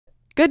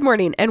Good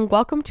morning, and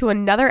welcome to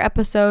another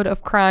episode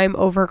of Crime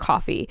Over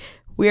Coffee.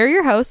 We are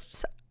your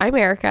hosts. I'm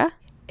Erica.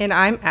 And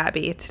I'm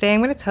Abby. Today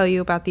I'm going to tell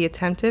you about the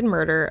attempted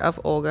murder of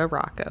Olga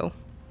Rocco.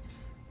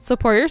 So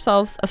pour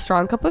yourselves a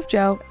strong cup of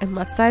joe, and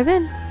let's dive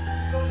in.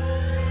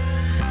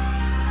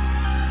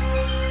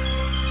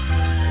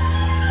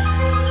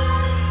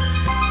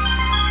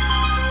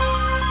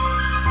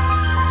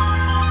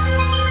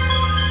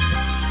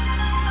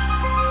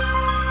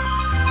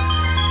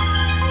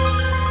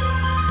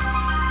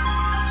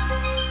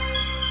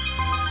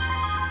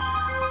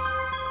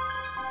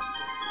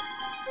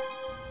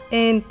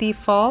 In the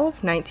fall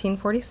of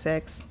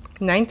 1946,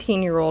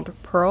 19-year-old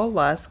Pearl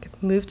Lusk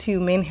moved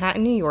to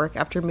Manhattan, New York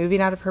after moving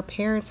out of her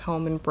parents'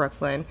 home in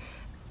Brooklyn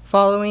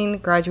following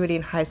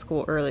graduating high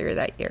school earlier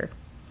that year.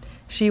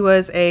 She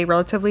was a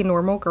relatively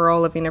normal girl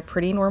living a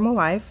pretty normal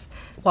life.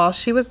 While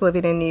she was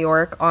living in New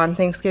York on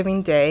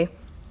Thanksgiving Day,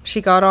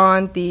 she got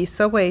on the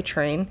subway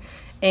train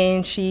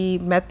and she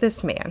met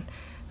this man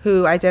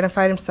who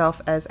identified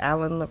himself as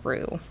Alan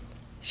LaRue.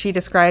 She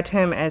described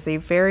him as a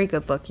very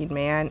good-looking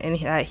man and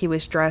that he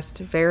was dressed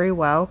very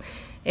well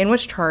and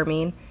was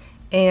charming,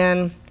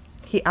 and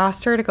he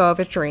asked her to go have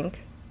a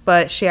drink,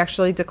 but she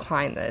actually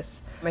declined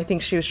this. I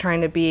think she was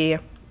trying to be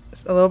a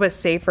little bit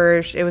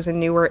safer. It was a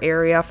newer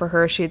area for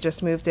her. She had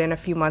just moved in a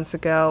few months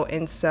ago,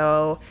 and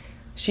so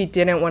she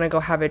didn't want to go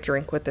have a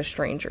drink with a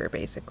stranger,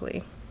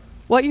 basically.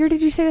 What year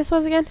did you say this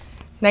was again?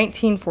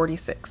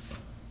 1946.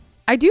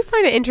 I do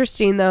find it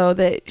interesting, though,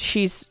 that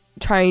she's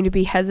trying to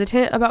be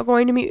hesitant about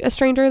going to meet a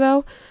stranger,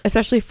 though,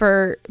 especially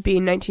for being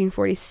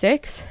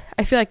 1946.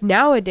 I feel like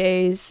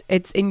nowadays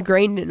it's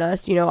ingrained in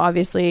us,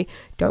 obviously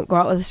don't go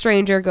out with a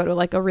stranger, go to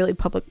like a really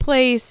public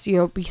place,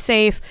 be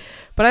safe.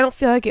 But I don't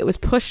feel like it was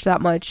pushed that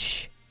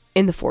much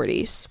in the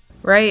 40s.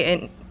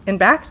 Right. And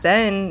back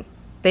then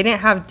they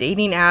didn't have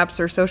dating apps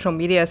or social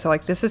media. So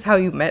like this is how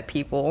you met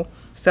people.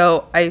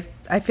 So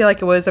I feel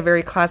like it was a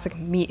very classic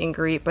meet and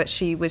greet, but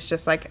she was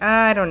just like,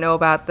 I don't know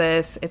about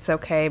this. It's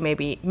okay.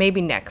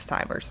 Maybe next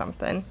time or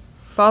something.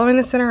 Following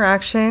this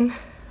interaction,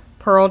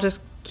 Pearl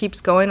just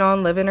keeps going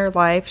on living her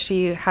life.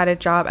 She had a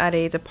job at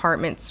a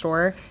department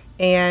store,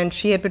 and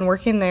she had been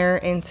working there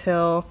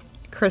until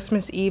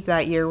Christmas Eve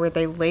that year, where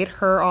they laid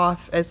her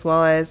off as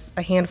well as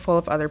a handful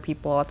of other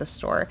people at the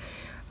store.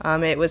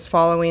 It was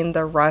following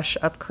the rush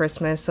of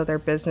Christmas, so their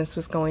business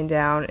was going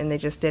down, and they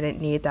just didn't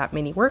need that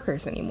many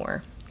workers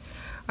anymore.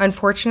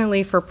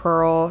 Unfortunately for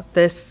Pearl,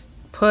 this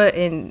put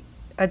in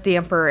a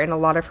damper in a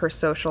lot of her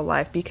social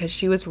life because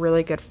she was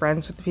really good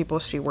friends with the people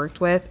she worked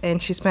with,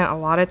 and she spent a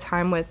lot of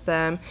time with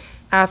them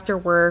after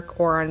work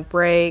or on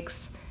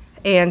breaks,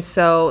 and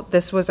so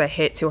this was a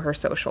hit to her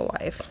social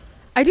life.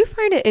 I do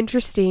find it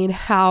interesting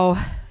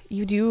how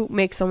you do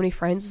make so many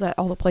friends at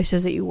all the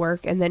places that you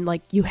work, and then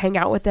like you hang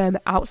out with them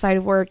outside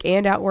of work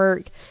and at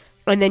work,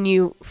 and then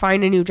you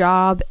find a new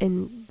job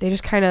and they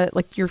just kind of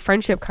like your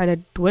friendship kind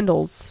of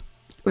dwindles.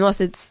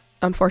 Unless it's,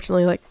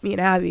 unfortunately, like me and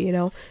Abby,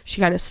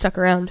 she kind of stuck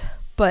around.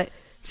 But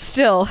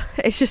still,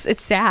 it's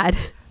sad.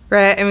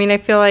 Right. I mean, I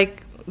feel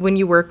like when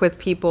you work with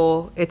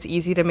people, it's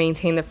easy to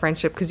maintain the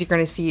friendship because you're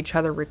going to see each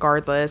other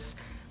regardless.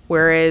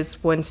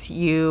 Whereas once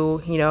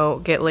you,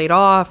 get laid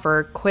off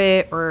or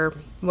quit or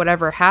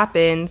whatever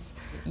happens,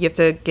 you have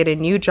to get a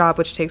new job,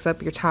 which takes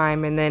up your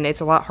time. And then it's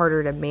a lot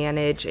harder to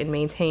manage and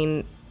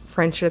maintain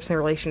friendships and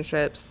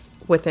relationships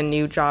with a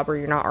new job where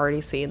you're not already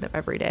seeing them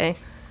every day.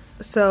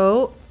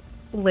 So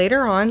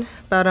later on,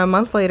 about a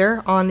month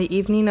later, on the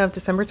evening of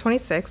December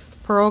 26th,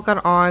 Pearl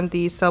got on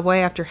the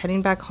subway after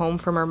heading back home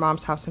from her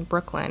mom's house in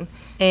Brooklyn,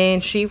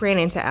 and she ran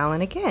into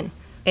Alan again.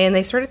 And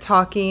they started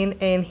talking,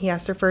 and he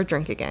asked her for a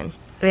drink again.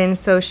 And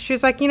so she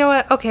was like, you know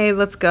what? Okay,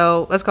 let's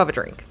go have a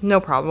drink. No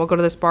problem. We'll go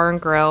to this bar and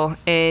grill.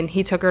 And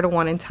he took her to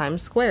one in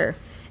Times Square.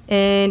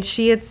 And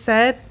she had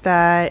said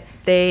that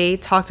they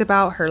talked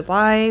about her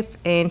life,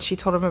 and she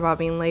told him about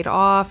being laid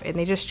off, and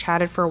they just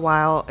chatted for a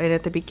while. And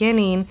at the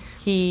beginning,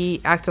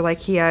 he acted like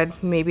he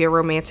had maybe a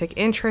romantic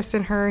interest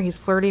in her. He's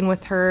flirting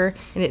with her,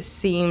 and it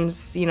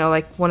seems,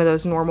 like one of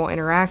those normal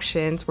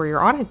interactions where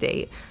you're on a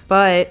date.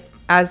 But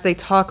as they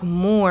talk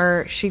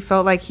more, she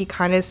felt like he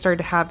kind of started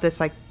to have this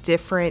like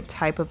different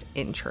type of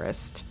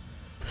interest.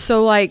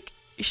 So like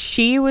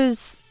she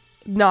was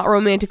not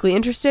romantically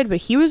interested, but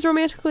he was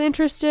romantically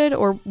interested?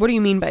 Or what do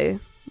you mean by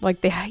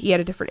like he had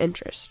a different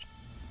interest?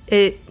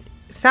 It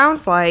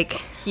sounds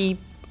like he,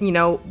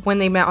 when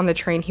they met on the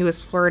train, he was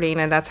flirting,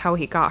 and that's how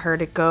he got her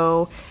to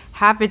go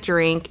have a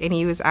drink, and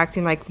he was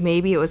acting like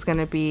maybe it was going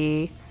to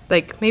be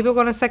like, maybe we'll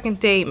go on a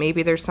second date,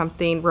 maybe there's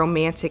something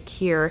romantic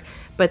here.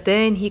 But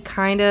then he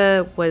kind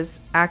of was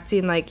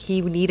acting like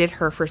he needed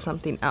her for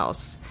something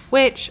else,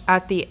 which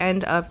at the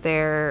end of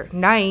their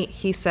night,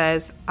 he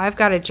says, I've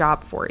got a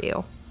job for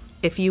you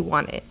if you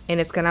want it, and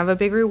it's going to have a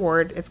big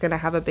reward, it's going to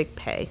have a big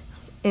pay.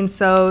 And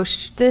so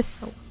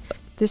this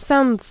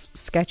sounds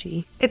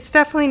sketchy. It's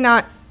definitely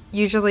not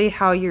usually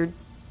how your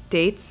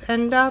dates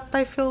end up,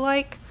 I feel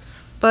like.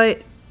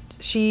 But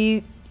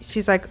she's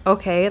like,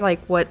 okay,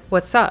 like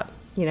what's up?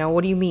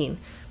 What do you mean?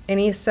 And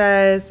he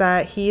says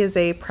that he is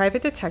a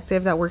private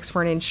detective that works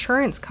for an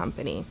insurance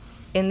company.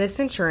 And this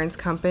insurance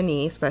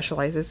company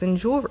specializes in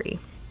jewelry.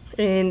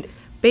 And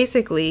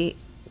basically,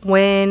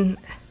 when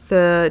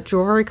the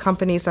jewelry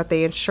companies that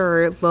they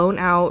insure loan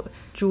out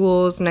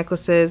jewels,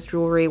 necklaces,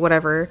 jewelry,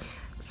 whatever,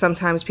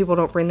 sometimes people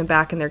don't bring them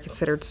back and they're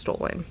considered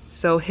stolen.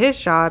 So his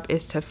job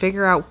is to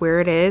figure out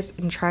where it is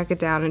and track it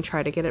down and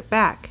try to get it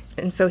back.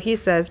 And so he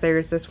says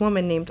there's this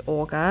woman named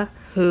Olga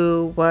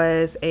who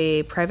was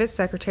a private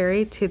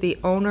secretary to the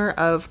owner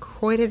of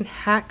Croydon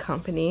Hat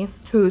Company,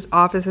 whose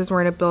offices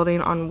were in a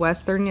building on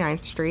West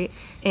 39th Street.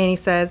 And he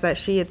says that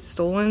she had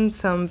stolen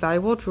some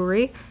valuable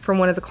jewelry from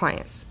one of the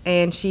clients,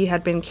 and she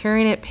had been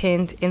carrying it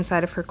pinned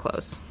inside of her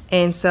clothes.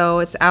 And so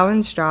it's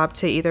Alan's job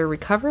to either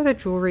recover the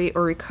jewelry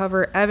or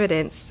recover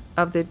evidence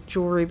of the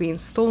jewelry being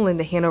stolen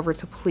to hand over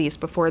to police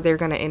before they're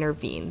going to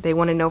intervene. They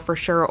want to know for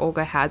sure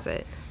Olga has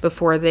it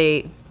before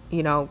they,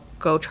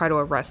 go try to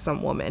arrest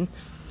some woman.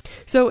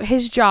 So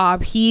his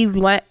job, he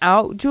lent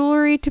out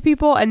jewelry to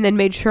people and then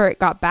made sure it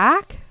got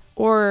back?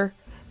 Or?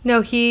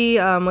 No, he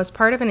was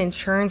part of an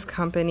insurance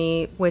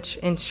company which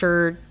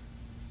insured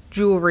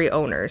jewelry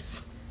owners.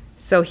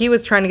 So he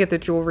was trying to get the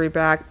jewelry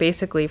back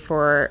basically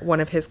for one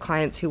of his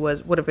clients who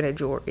would have been a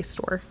jewelry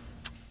store.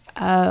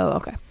 Oh,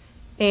 okay.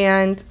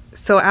 And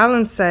so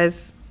Alan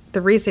says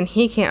the reason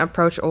he can't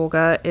approach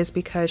Olga is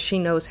because she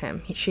knows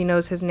him. She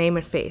knows his name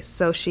and face.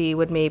 So she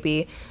would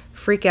maybe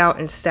freak out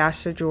and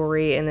stash the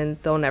jewelry and then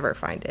they'll never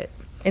find it.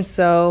 And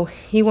so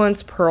he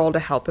wants Pearl to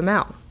help him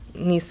out.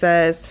 And he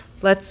says,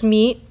 let's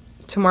meet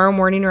tomorrow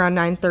morning around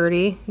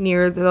 9:30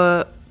 near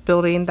the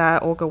building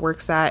that Olga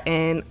works at,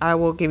 and I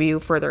will give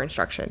you further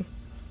instruction.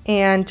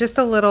 And just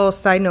a little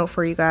side note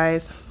for you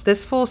guys,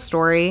 this full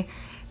story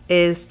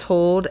is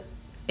told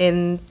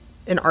in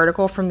an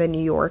article from the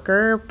New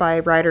Yorker by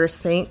writer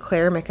St.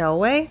 Clair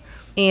McElway,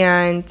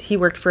 and he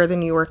worked for the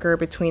New Yorker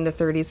between the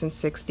 30s and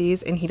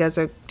 60s, and he does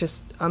a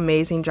just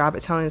amazing job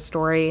at telling the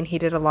story, and he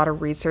did a lot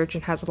of research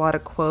and has a lot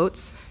of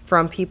quotes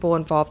from people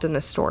involved in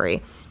the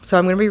story. So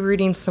I'm going to be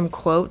reading some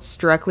quotes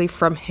directly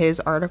from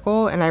his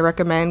article, and I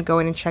recommend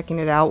going and checking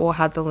it out. We'll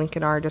have the link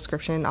in our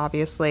description,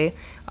 obviously,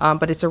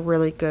 but it's a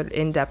really good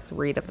in-depth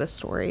read of the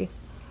story.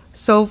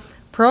 So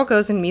Pearl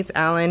goes and meets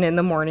Alan in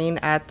the morning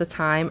at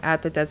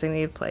the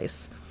designated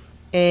place.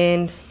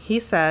 And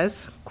he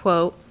says,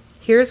 quote,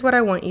 "Here's what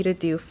I want you to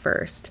do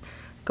first.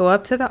 Go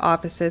up to the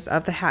offices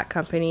of the hat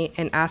company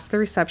and ask the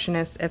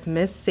receptionist if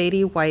Miss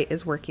Sadie White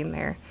is working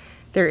there.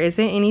 There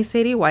isn't any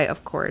Sadie White,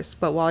 of course,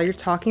 but while you're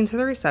talking to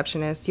the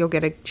receptionist, you'll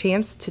get a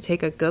chance to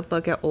take a good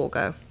look at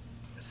Olga.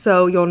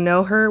 So you'll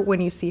know her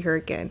when you see her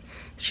again.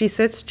 She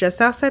sits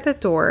just outside the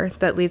door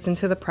that leads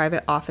into the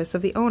private office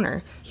of the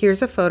owner.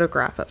 Here's a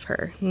photograph of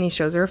her." And he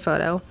shows her a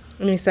photo.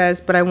 And he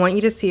says, "But I want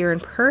you to see her in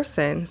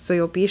person, so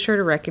you'll be sure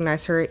to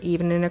recognize her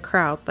even in a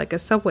crowd, like a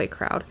subway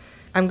crowd.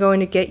 I'm going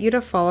to get you to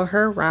follow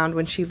her around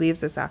when she leaves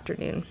this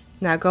afternoon.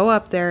 Now go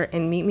up there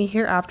and meet me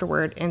here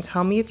afterward and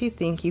tell me if you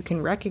think you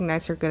can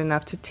recognize her good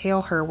enough to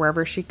tail her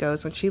wherever she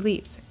goes when she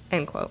leaves."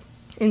 End quote.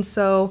 And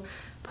so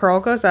Pearl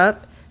goes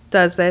up,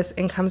 does this,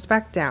 and comes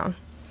back down.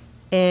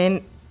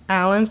 And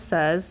Alan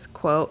says,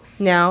 quote,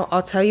 "Now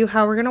I'll tell you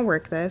how we're going to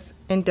work this.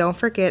 And don't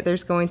forget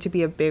there's going to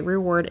be a big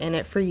reward in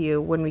it for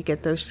you when we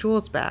get those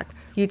jewels back.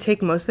 You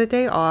take most of the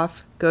day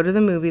off, go to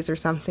the movies or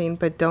something,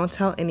 but don't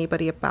tell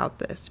anybody about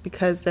this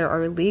because there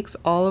are leaks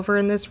all over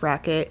in this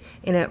racket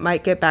and it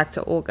might get back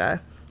to Olga.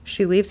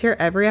 She leaves here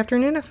every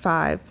afternoon at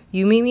 5.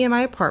 You meet me in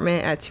my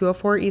apartment at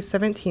 204 East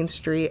 17th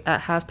Street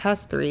at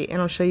 3:30 and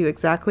I'll show you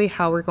exactly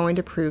how we're going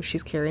to prove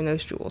she's carrying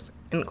those jewels."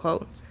 End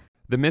quote.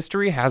 The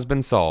mystery has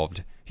been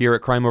solved. Here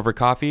at Crime Over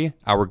Coffee,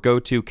 our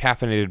go-to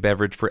caffeinated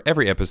beverage for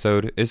every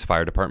episode is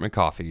Fire Department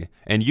Coffee.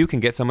 And you can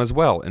get some as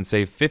well and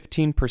save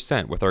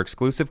 15% with our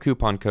exclusive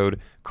coupon code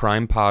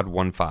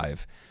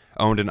CRIMEPOD15.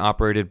 Owned and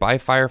operated by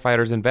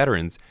firefighters and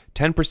veterans,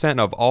 10%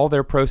 of all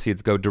their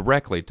proceeds go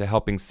directly to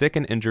helping sick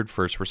and injured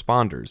first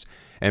responders.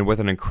 And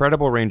with an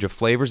incredible range of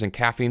flavors and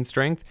caffeine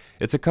strength,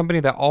 it's a company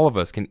that all of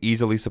us can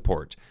easily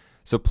support.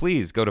 So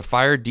please go to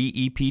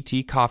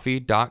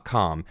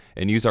firedeptcoffee.com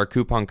and use our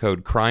coupon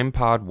code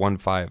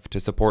CRIMEPOD15 to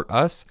support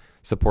us,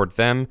 support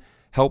them,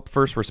 help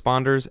first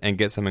responders, and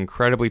get some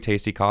incredibly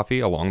tasty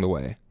coffee along the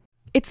way.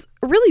 It's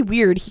really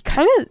weird. He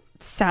kind of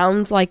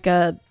sounds like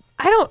I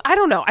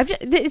don't know.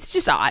 It's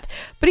just odd.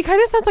 But he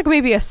kind of sounds like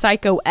maybe a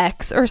Psycho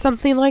X or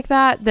something like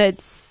that.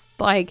 That's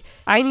like,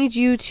 I need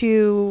you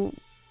to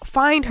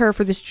find her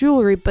for this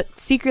jewelry, but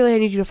secretly I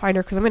need you to find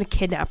her because I'm going to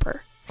kidnap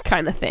her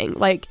kind of thing.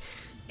 Like,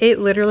 it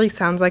literally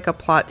sounds like a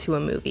plot to a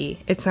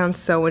movie. It sounds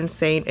so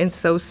insane and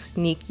so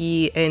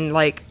sneaky, and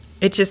like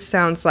it just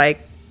sounds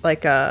like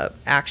a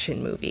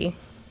action movie.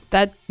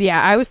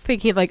 I was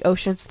thinking like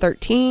Ocean's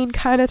 13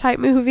 kind of type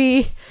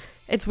movie.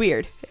 It's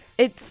weird.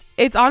 It's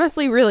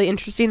honestly really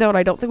interesting though, and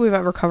I don't think we've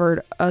ever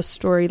covered a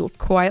story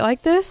quite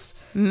like this.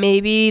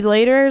 Maybe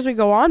later as we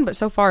go on, but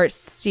so far it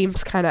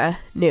seems kind of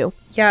new.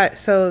 Yeah,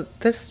 so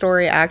this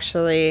story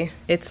actually,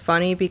 it's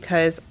funny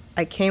because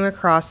I came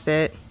across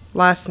it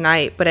last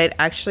night, but I'd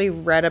actually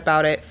read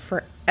about it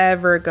forever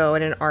forever ago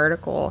in an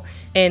article,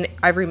 and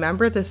I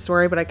remember this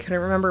story, but I couldn't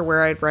remember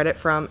where I'd read it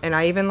from. And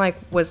I even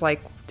was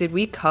like, did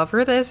we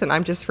cover this? And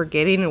I'm just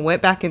forgetting, and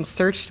went back and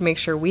searched to make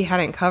sure we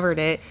hadn't covered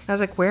it. And I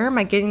was like, where am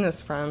I getting this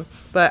from?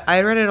 But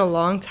I read it a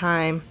long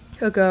time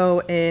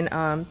ago,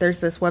 and there's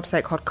this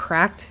website called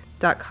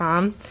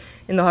cracked.com,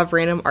 and they'll have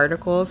random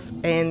articles,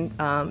 and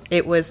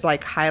it was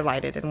like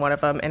highlighted in one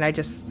of them, and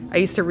I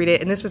used to read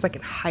it, and this was like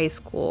in high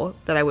school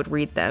that I would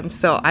read them,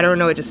 so I don't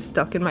know, it just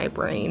stuck in my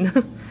brain.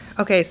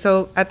 Okay,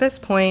 so at this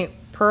point,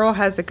 Pearl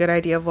has a good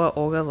idea of what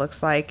Olga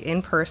looks like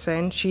in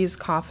person. She's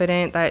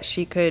confident that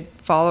she could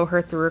follow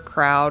her through a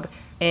crowd.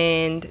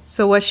 And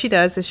so what she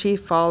does is she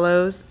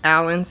follows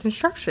Alan's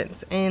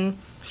instructions. And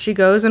she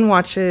goes and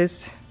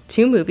watches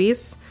 2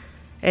 movies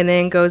and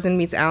then goes and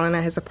meets Alan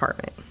at his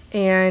apartment.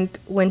 And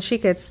when she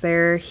gets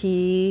there,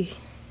 he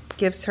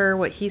gives her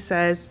what he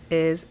says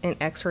is an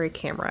X-ray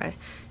camera.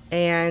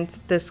 And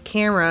this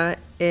camera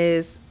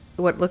is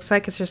what looks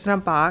like it's just in a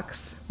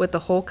box with the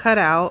hole cut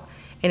out.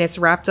 And it's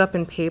wrapped up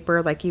in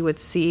paper like you would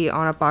see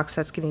on a box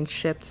that's getting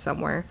shipped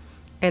somewhere.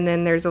 And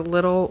then there's a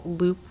little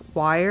loop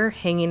wire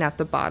hanging at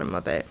the bottom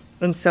of it.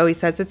 And so he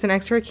says it's an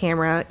X-ray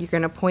camera. You're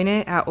going to point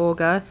it at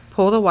Olga,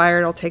 pull the wire,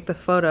 it'll take the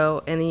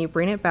photo, and then you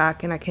bring it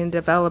back and I can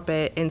develop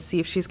it and see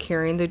if she's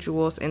carrying the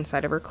jewels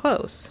inside of her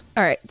clothes.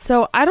 All right.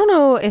 So I don't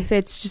know if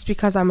it's just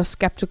because I'm a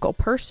skeptical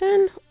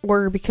person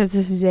or because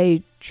this is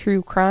a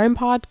true crime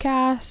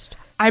podcast.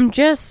 I'm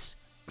just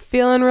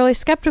feeling really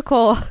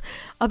skeptical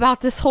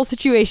about this whole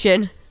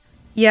situation.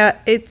 Yeah,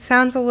 it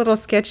sounds a little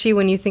sketchy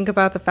when you think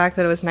about the fact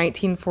that it was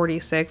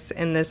 1946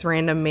 and this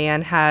random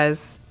man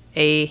has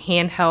a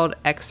handheld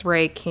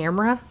X-ray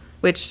camera,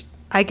 which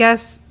I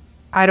guess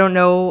I don't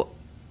know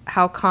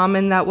how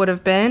common that would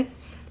have been.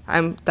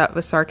 That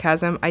was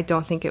sarcasm. I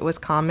don't think it was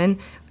common.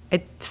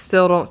 I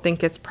still don't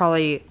think it's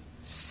probably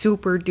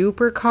super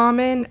duper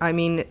common. I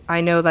mean,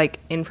 I know like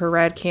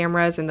infrared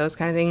cameras and those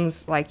kind of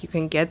things, like you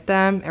can get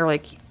them, or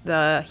like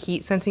the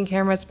heat sensing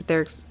cameras, but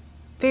they're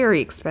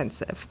very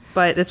expensive.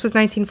 But this was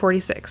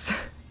 1946.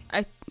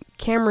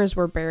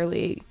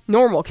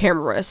 Normal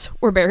cameras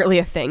were barely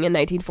a thing in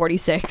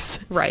 1946.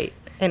 Right.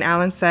 And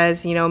Alan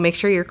says, make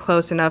sure you're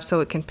close enough so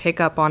it can pick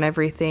up on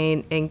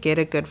everything and get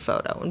a good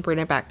photo and bring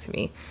it back to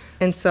me.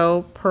 And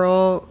so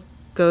Pearl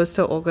goes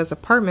to Olga's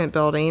apartment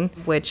building,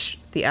 which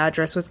the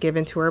address was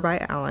given to her by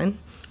Alan,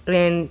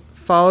 and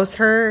follows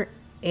her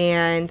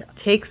and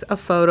takes a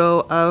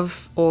photo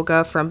of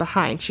Olga from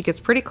behind. She gets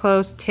pretty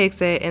close,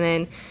 takes it, and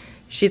then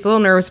she's a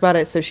little nervous about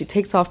it, so she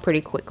takes off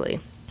pretty quickly.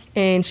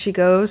 And she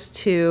goes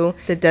to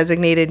the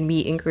designated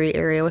meet and greet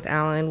area with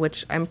Alan,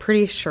 which I'm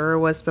pretty sure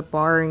was the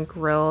bar and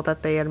grill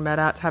that they had met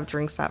at to have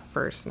drinks that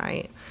first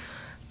night.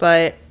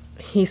 But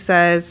he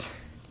says,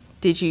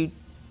 did you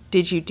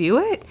do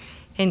it?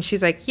 And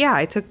she's like, yeah,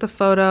 I took the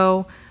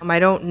photo. I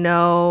don't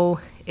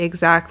know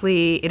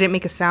exactly. It didn't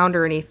make a sound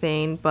or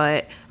anything,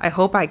 but I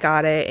hope I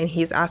got it. And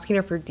he's asking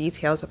her for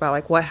details about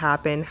like what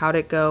happened, how'd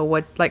it go,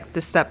 what like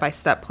the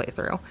step-by-step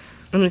playthrough.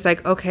 And he's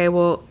like, okay,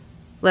 well,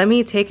 let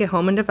me take it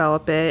home and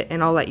develop it,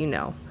 and I'll let you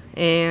know.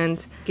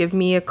 And give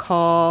me a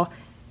call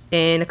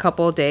in a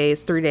couple of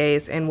days, 3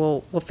 days, and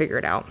we'll figure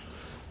it out.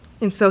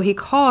 And so he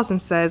calls and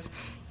says,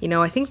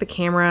 I think the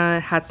camera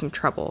had some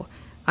trouble.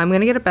 I'm going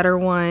to get a better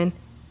one,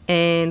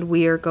 and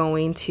we are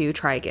going to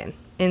try again.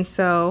 And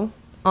so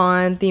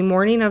on the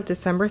morning of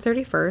December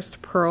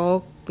 31st,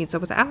 Pearl meets up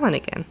with Alan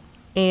again.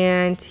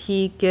 And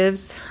he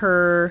gives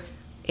her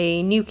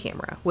a new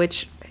camera,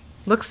 which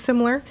looks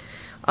similar.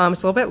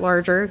 It's a little bit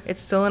larger.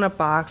 It's still in a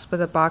box, but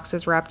the box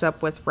is wrapped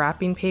up with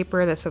wrapping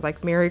paper that said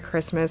like Merry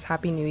Christmas,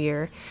 Happy New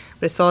Year.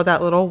 But it still had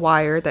that little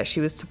wire that she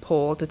was to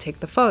pull to take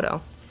the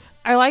photo.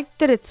 I like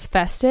that it's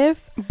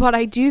festive, but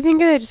I do think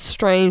that it's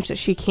strange that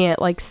she can't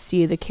like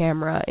see the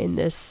camera in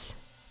this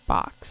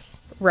box.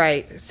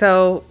 Right.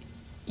 So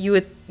you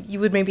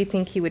would maybe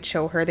think he would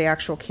show her the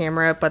actual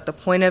camera, but the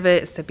point of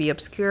it is to be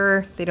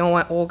obscure. They don't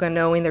want Olga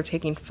knowing they're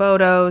taking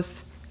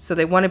photos, so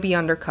they want to be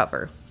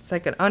undercover. It's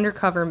like an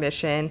undercover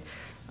mission.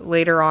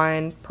 Later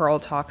on, Pearl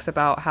talks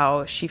about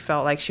how she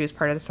felt like she was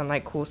part of some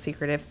like cool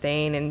secretive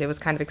thing, and it was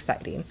kind of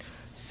exciting.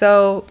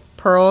 So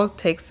Pearl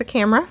takes the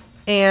camera,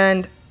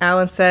 and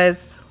Alan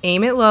says,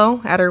 aim it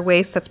low at her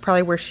waist. That's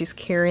probably where she's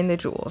carrying the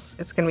jewels.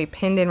 It's going to be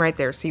pinned in right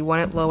there, so you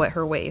want it low at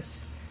her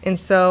waist. And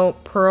so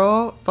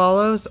Pearl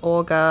follows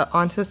Olga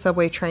onto the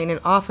subway train and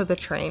off of the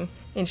train,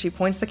 and she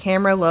points the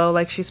camera low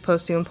like she's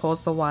supposed to and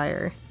pulls the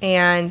wire.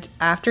 And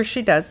after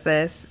she does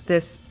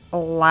this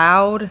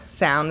loud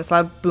sound, this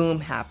loud boom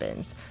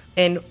happens.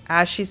 And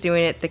as she's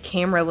doing it, the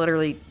camera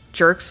literally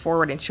jerks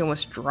forward and she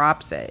almost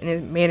drops it, and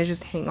it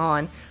manages to hang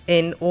on.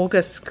 And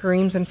Olga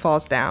screams and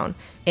falls down,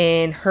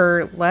 and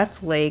her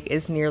left leg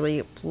is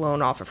nearly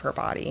blown off of her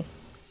body.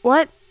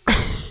 What?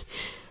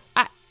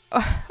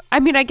 I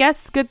mean, I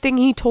guess good thing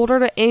he told her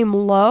to aim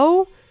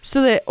low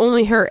so that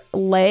only her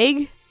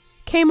leg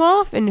came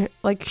off and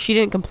like she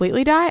didn't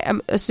completely die.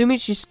 I'm assuming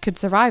she could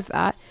survive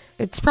that.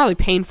 It's probably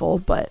painful,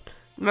 but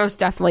most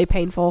definitely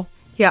painful.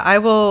 Yeah, I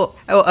will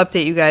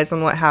update you guys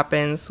on what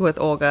happens with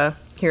Olga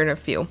here in a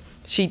few.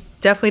 She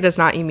definitely does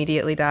not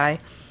immediately die.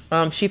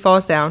 She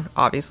falls down,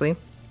 obviously,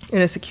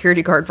 and a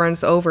security guard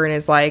runs over and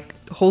is like,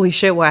 holy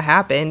shit, what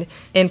happened?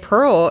 And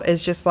Pearl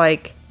is just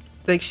like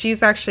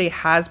she's actually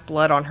has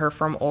blood on her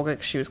from Olga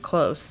 'cause she was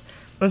close.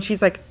 And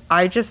she's like,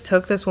 I just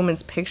took this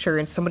woman's picture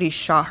and somebody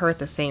shot her at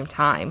the same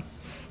time.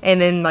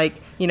 And then, like,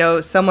 you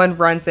know, someone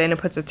runs in and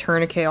puts a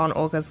tourniquet on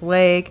Olga's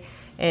leg,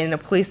 and a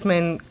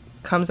policeman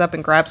comes up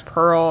and grabs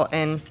Pearl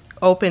and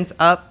opens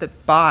up the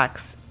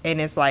box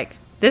and is like,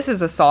 this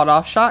is a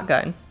sawed-off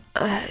shotgun.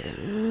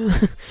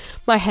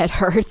 My head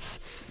hurts.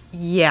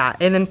 Yeah,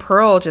 and then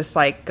Pearl just,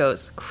 like,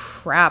 goes,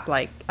 crap,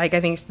 like, I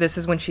think this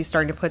is when she's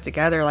starting to put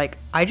together, like,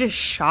 I just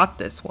shot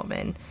this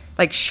woman.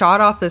 Like,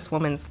 shot off this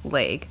woman's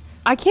leg.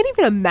 I can't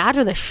even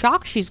imagine the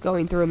shock she's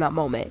going through in that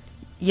moment.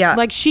 Yeah.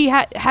 Like, she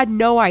had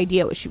no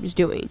idea what she was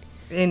doing.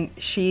 And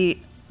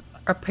she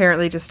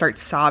apparently just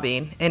starts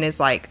sobbing and is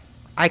like,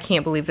 I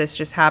can't believe this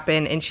just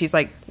happened. And she's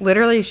like,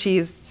 literally,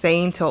 she's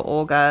saying to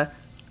Olga,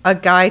 a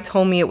guy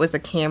told me it was a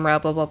camera,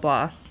 blah, blah,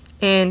 blah.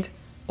 And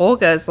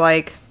Olga's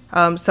like,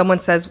 someone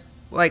says,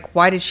 like,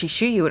 why did she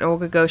shoot you? And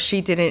Olga goes, she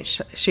didn't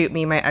shoot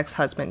me. My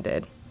ex-husband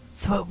did.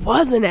 So it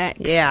was an ex.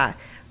 Yeah.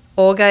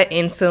 Olga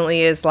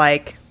instantly is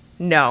like,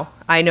 no,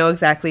 I know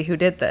exactly who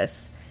did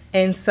this.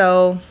 And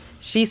so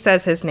she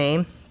says his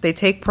name. They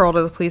take Pearl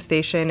to the police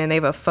station, and they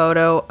have a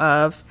photo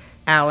of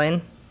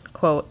Alan,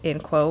 quote,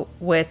 unquote,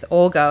 with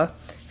Olga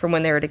from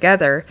when they were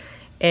together.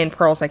 And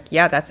Pearl's like,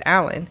 yeah, that's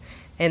Alan.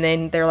 And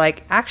then they're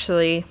like,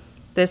 actually,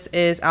 this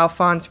is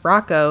Alphonse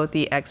Rocco,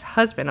 the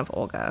ex-husband of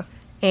Olga.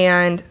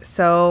 And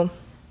so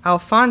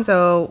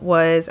Alfonso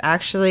was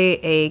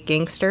actually a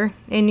gangster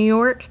in New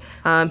York.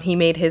 He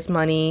made his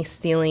money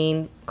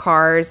stealing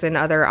cars and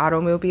other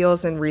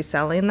automobiles and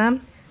reselling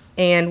them,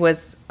 and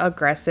was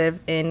aggressive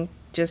and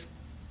just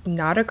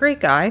not a great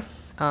guy,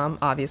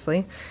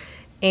 obviously.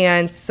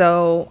 And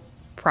so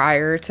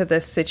prior to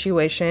this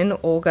situation,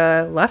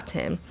 Olga left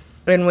him.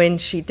 And when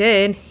she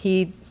did,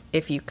 he,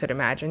 if you could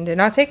imagine, did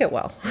not take it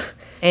well.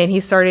 And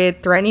he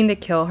started threatening to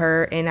kill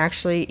her, and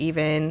actually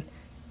even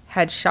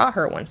had shot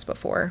her once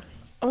before.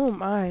 Oh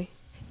my.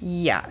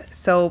 Yeah,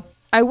 so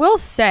I will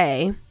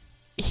say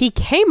he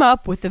came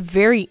up with a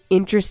very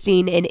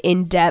interesting and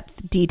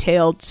in-depth,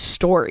 detailed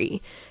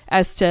story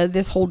as to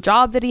this whole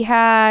job that he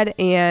had.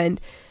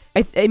 And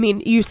I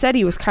mean, you said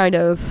he was kind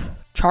of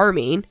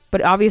charming,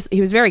 but obviously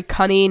he was very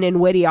cunning and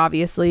witty,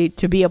 obviously,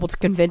 to be able to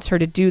convince her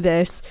to do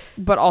this,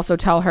 but also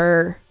tell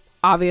her,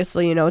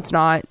 obviously, you know, it's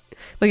not,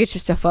 like, it's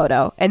just a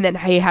photo. And then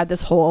he had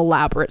this whole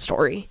elaborate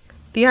story.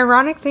 The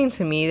ironic thing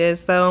to me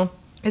is, though,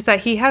 is that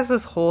he has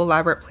this whole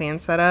elaborate plan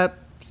set up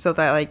so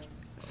that, like,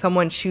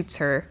 someone shoots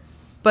her,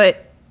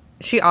 but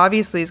she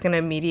obviously is going to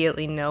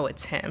immediately know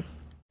it's him.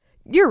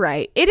 You're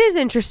right. It is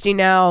interesting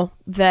now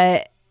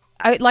that,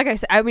 like I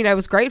said, I mean, I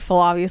was grateful,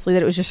 obviously,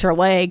 that it was just her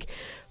leg,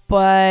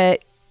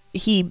 but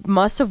he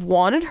must have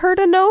wanted her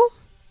to know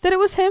that it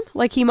was him.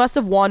 Like, he must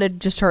have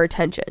wanted just her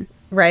attention.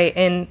 Right,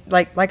 and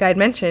like I had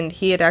mentioned,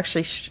 he had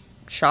actually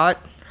shot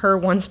her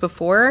once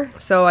before,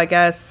 so I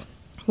guess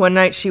one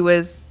night she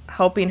was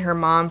helping her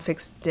mom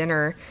fix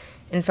dinner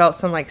and felt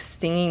some, like,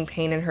 stinging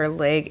pain in her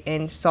leg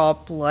and saw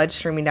blood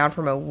streaming down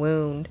from a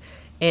wound,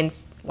 and,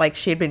 like,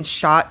 she had been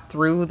shot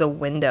through the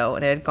window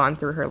and it had gone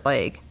through her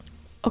leg.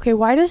 Okay,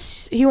 why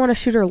does he want to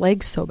shoot her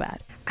legs so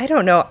bad? I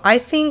don't know. I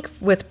think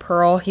with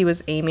Pearl, he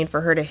was aiming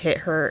for her to hit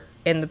her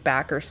in the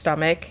back or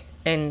stomach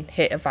and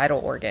hit a vital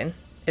organ,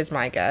 is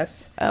my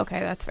guess. Okay,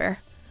 that's fair.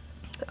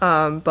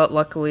 But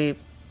luckily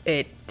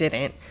it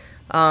didn't.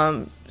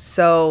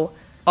 So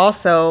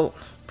also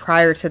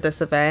prior to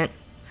this event,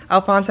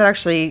 Alphonse had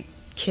actually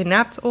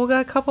kidnapped Olga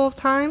a couple of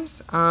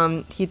times.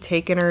 He'd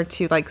taken her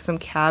to, like, some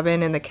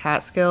cabin in the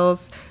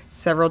Catskills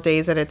several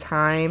days at a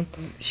time.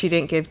 She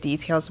didn't give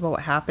details about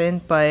what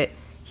happened, but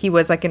he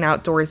was, like, an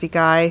outdoorsy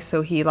guy,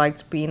 so he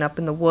liked being up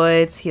in the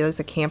woods. He was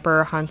a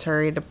camper, a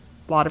hunter, he had a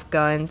lot of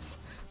guns.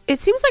 It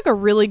seems like a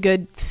really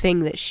good thing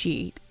that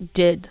she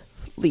did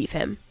leave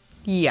him.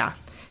 Yeah.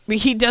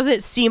 He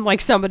doesn't seem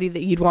like somebody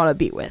that you'd want to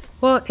be with.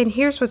 Well, and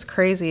here's what's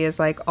crazy is,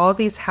 like, all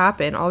these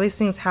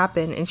things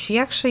happen, and she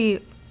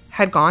actually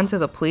had gone to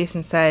the police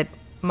and said,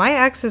 my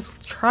ex is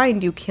trying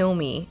to kill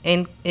me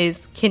and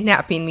is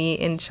kidnapping me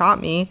and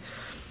shot me.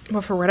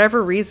 But for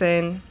whatever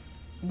reason,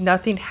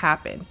 nothing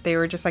happened. They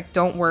were just like,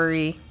 don't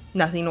worry,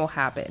 nothing will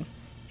happen.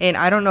 And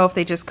I don't know if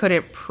they just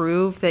couldn't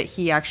prove that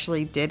he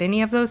actually did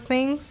any of those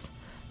things.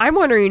 I'm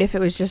wondering if it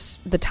was just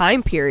the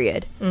time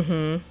period.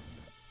 Mm-hmm.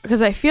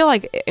 Because I feel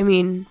like, I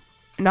mean,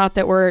 not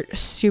that we're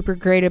super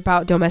great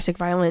about domestic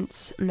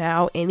violence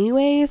now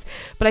anyways,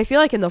 but I feel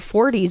like in the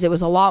 40s, it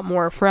was a lot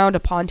more frowned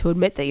upon to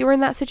admit that you were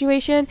in that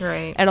situation.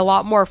 Right. And a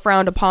lot more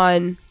frowned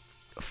upon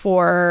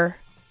for,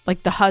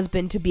 like, the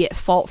husband to be at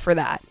fault for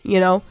that, you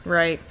know?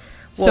 Right.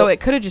 Well, so it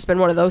could have just been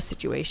one of those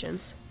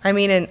situations. I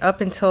mean, and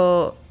up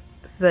until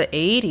the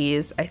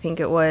 80s, I think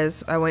it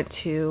was, I went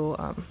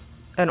to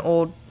an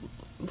old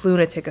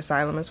lunatic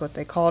asylum is what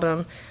they called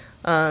them.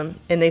 And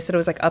they said it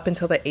was, like, up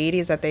until the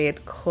 80s that they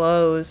had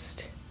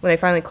closed when they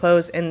finally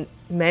closed, and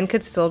men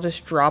could still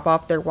just drop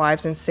off their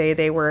wives and say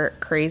they were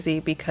crazy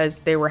because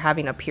they were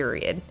having a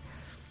period.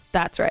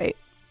 That's right.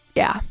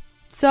 Yeah.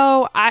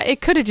 So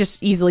it could have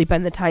just easily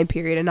been the time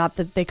period, and not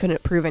that they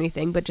couldn't prove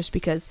anything, but just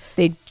because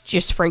they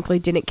just frankly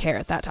didn't care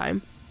at that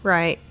time.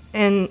 Right.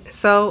 And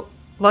so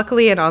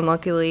luckily and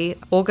unluckily,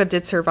 Olga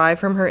did survive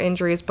from her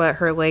injuries, but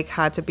her leg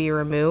had to be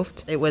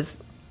removed. It was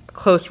a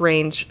close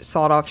range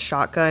sawed-off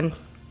shotgun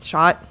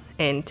shot,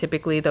 and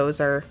typically those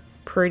are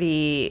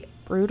pretty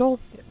brutal.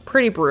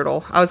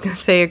 I was going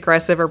to say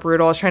aggressive or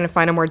brutal. I was trying to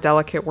find a more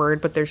delicate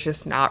word, but there's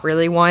just not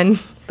really one.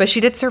 But she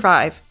did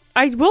survive.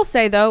 I will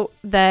say, though,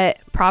 that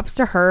props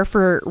to her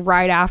for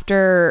right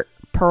after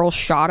Pearl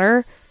shot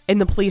her,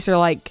 and the police are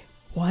like,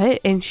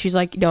 what? And she's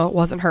like, no, it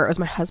wasn't her. It was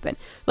my husband.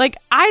 Like,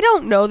 I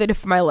don't know that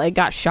if my leg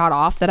got shot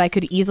off that I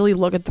could easily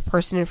look at the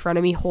person in front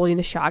of me holding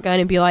the shotgun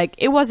and be like,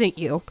 it wasn't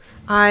you.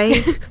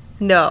 I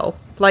know.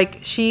 Like,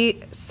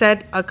 she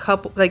said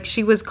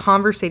she was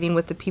conversating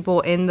with the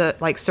people in the,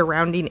 like,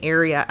 surrounding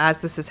area as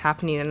this is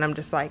happening, and I'm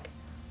just like,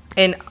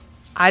 and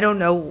I don't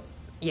know.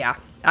 Yeah.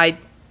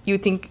 You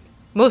think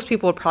most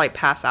people would probably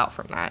pass out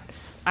from that.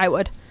 I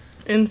would.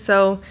 And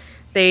so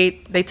they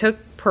took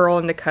Pearl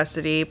into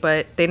custody,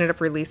 but they ended up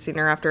releasing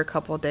her after a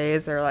couple of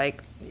days. They're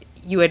like,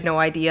 you had no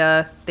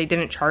idea. They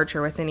didn't charge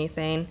her with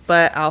anything.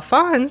 But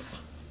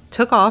Alphonse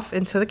took off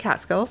into the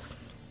Catskills,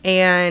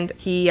 and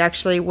he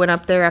actually went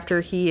up there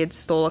after he had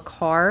stole a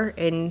car,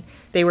 and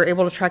they were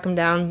able to track him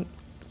down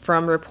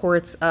from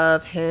reports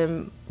of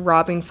him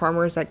robbing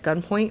farmers at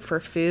gunpoint for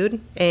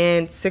food.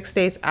 And 6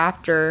 days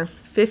after,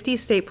 50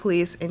 state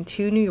police and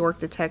 2 New York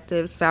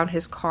detectives found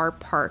his car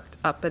parked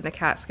up in the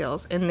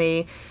Catskills, and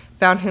they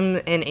found him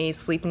in a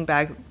sleeping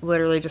bag,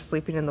 literally just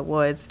sleeping in the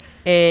woods.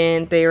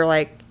 And they were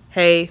like,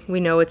 hey, we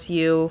know it's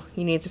you.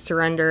 You need to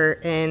surrender.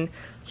 And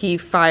he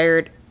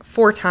fired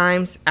 4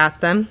 times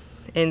at them,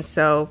 and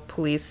so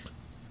police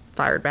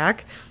fired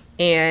back,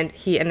 and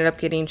he ended up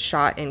getting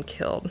shot and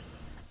killed.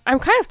 I'm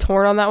kind of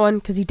torn on that one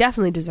because he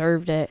definitely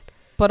deserved it,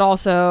 but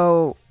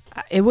also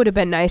it would have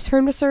been nice for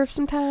him to serve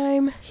some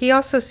time. He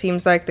also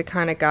seems like the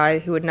kind of guy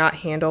who would not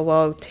handle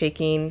well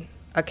taking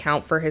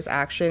account for his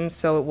actions,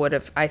 so it would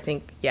have, I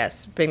think,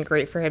 yes, been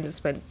great for him to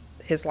spend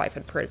his life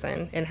in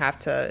prison and have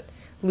to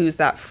lose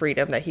that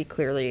freedom that he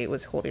clearly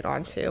was holding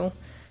on to.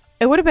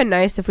 It would have been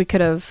nice if we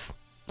could have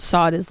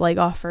sawed his leg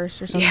off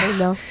first or something,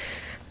 though.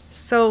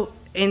 So,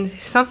 and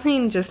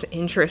something just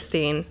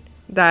interesting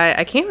that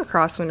I came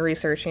across when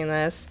researching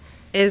this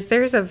is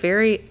there's a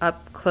very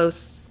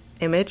up-close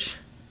image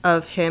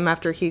of him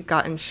after he'd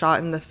gotten shot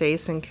in the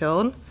face and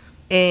killed.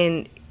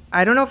 And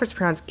I don't know if it's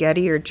pronounced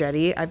Getty or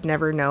Jetty. I've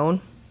never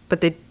known.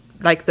 But they,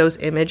 like, those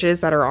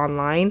images that are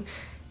online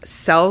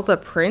sell the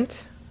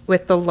print,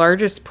 with the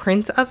largest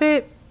print of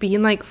it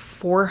being like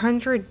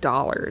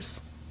 $400.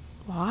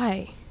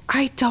 Why?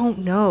 I don't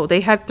know.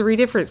 They had 3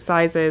 different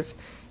sizes,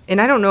 and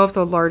I don't know if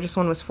the largest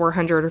one was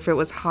 400 or if it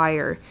was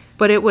higher,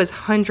 but it was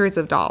hundreds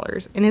of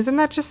dollars. And isn't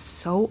that just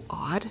so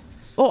odd?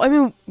 Well, I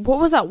mean, what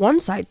was that one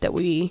site that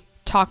we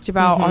talked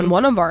about on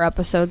one of our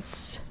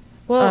episodes?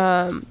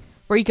 Well,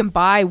 where you can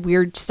buy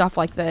weird stuff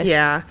like this.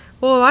 Yeah.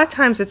 Well, a lot of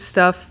times it's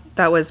stuff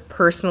that was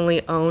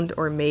personally owned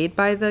or made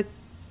by the,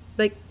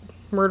 like,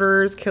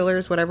 murderers,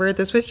 killers, whatever.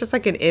 This was just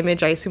like an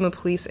image, I assume a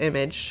police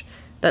image,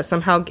 that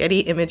somehow Getty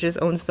Images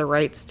owns the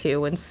rights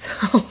to and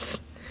sells.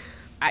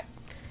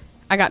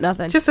 I got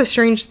nothing. Just a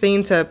strange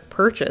thing to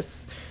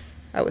purchase,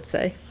 I would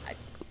say.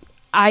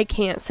 I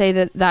can't say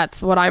that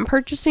that's what I'm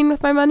purchasing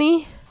with my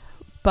money,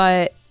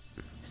 but...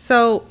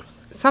 So,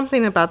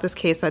 something about this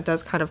case that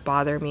does kind of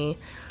bother me.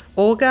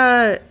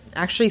 Olga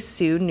actually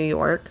sued New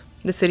York,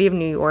 the city of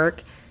New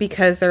York,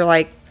 because they're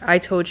like, I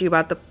told you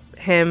about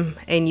him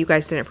and you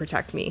guys didn't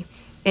protect me.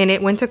 And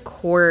it went to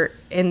court,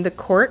 and the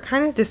court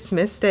kind of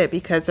dismissed it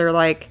because they're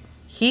like,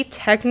 he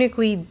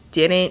technically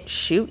didn't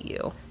shoot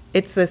you.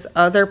 It's this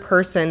other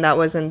person that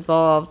was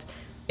involved,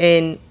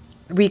 and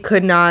we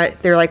could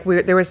not, they're like,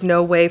 there was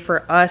no way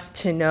for us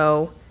to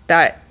know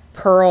that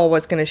Pearl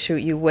was going to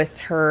shoot you with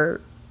her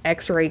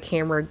X-ray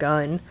camera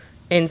gun.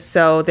 And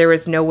so there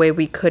was no way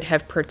we could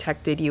have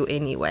protected you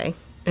anyway.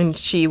 And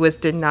she was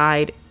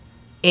denied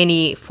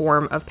any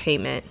form of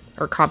payment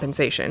or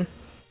compensation.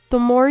 The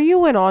more you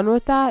went on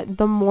with that,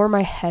 the more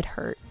my head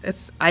hurt.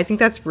 I think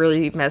that's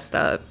really messed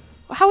up.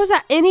 How is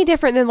that any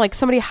different than like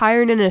somebody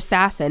hiring an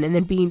assassin and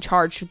then being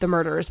charged with the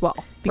murder as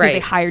well? Because they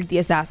hired the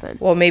assassin.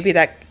 Well, maybe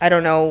that, I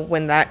don't know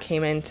when that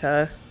came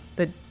into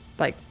the,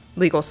 like,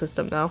 legal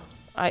system though.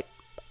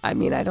 I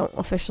mean, I don't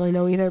officially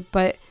know either,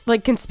 but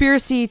like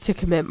conspiracy to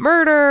commit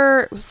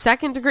murder,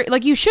 second degree,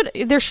 like there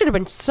should have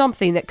been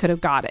something that could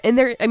have got it. And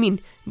there, I mean,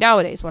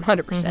 nowadays,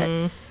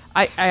 100%.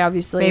 I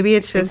obviously, maybe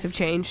it's things just have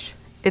changed.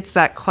 It's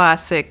that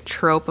classic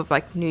trope of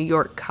like New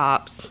York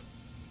cops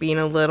being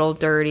a little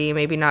dirty,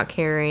 maybe not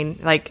caring.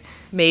 Like,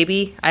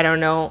 maybe, I don't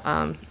know.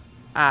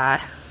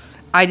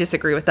 I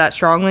disagree with that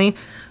strongly.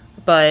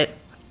 But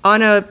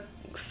on a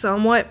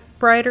somewhat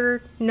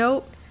brighter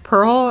note,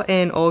 Pearl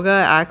and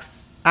Olga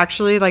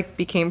actually like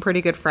became pretty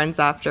good friends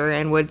after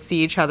and would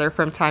see each other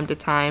from time to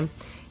time.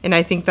 And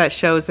I think that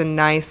shows a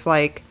nice,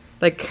 like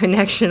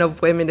connection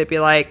of women to be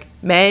like,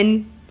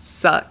 men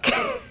suck.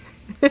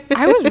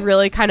 I was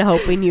really kind of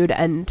hoping you'd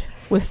end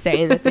with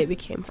saying that they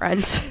became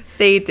friends.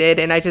 They did,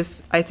 and I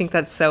think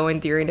that's so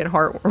endearing and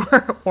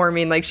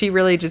heartwarming. Like, she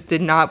really just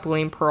did not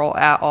blame Pearl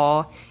at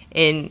all,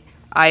 and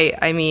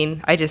I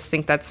mean, I just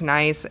think that's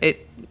nice.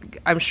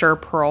 I'm sure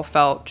Pearl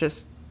felt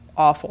just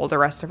awful the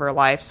rest of her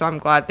life, so I'm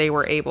glad they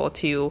were able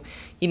to,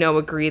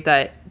 agree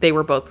that they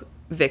were both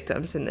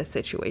victims in this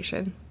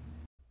situation.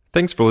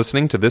 Thanks for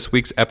listening to this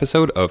week's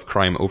episode of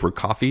Crime Over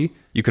Coffee.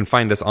 You can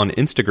find us on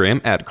Instagram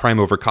at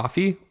Crime Over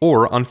Coffee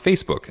or on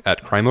Facebook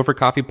at Crime Over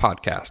Coffee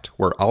Podcast,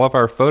 where all of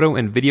our photo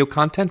and video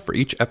content for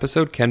each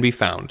episode can be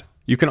found.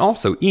 You can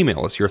also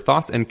email us your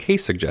thoughts and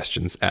case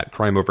suggestions at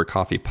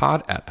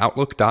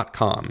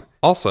crimeovercoffeepod@outlook.com.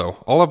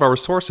 Also, all of our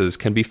sources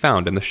can be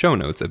found in the show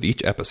notes of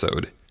each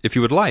episode. If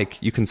you would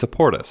like, you can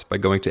support us by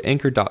going to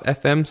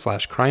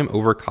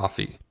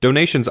anchor.fm/crimeovercoffee.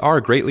 Donations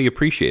are greatly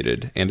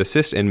appreciated and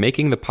assist in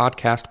making the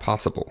podcast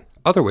possible.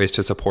 Other ways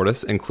to support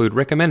us include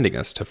recommending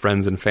us to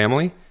friends and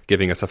family,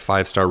 giving us a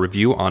 5-star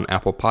review on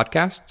Apple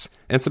Podcasts,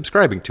 and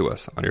subscribing to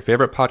us on your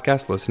favorite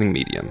podcast listening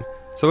medium.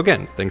 So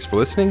again, thanks for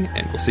listening,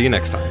 and we'll see you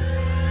next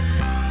time.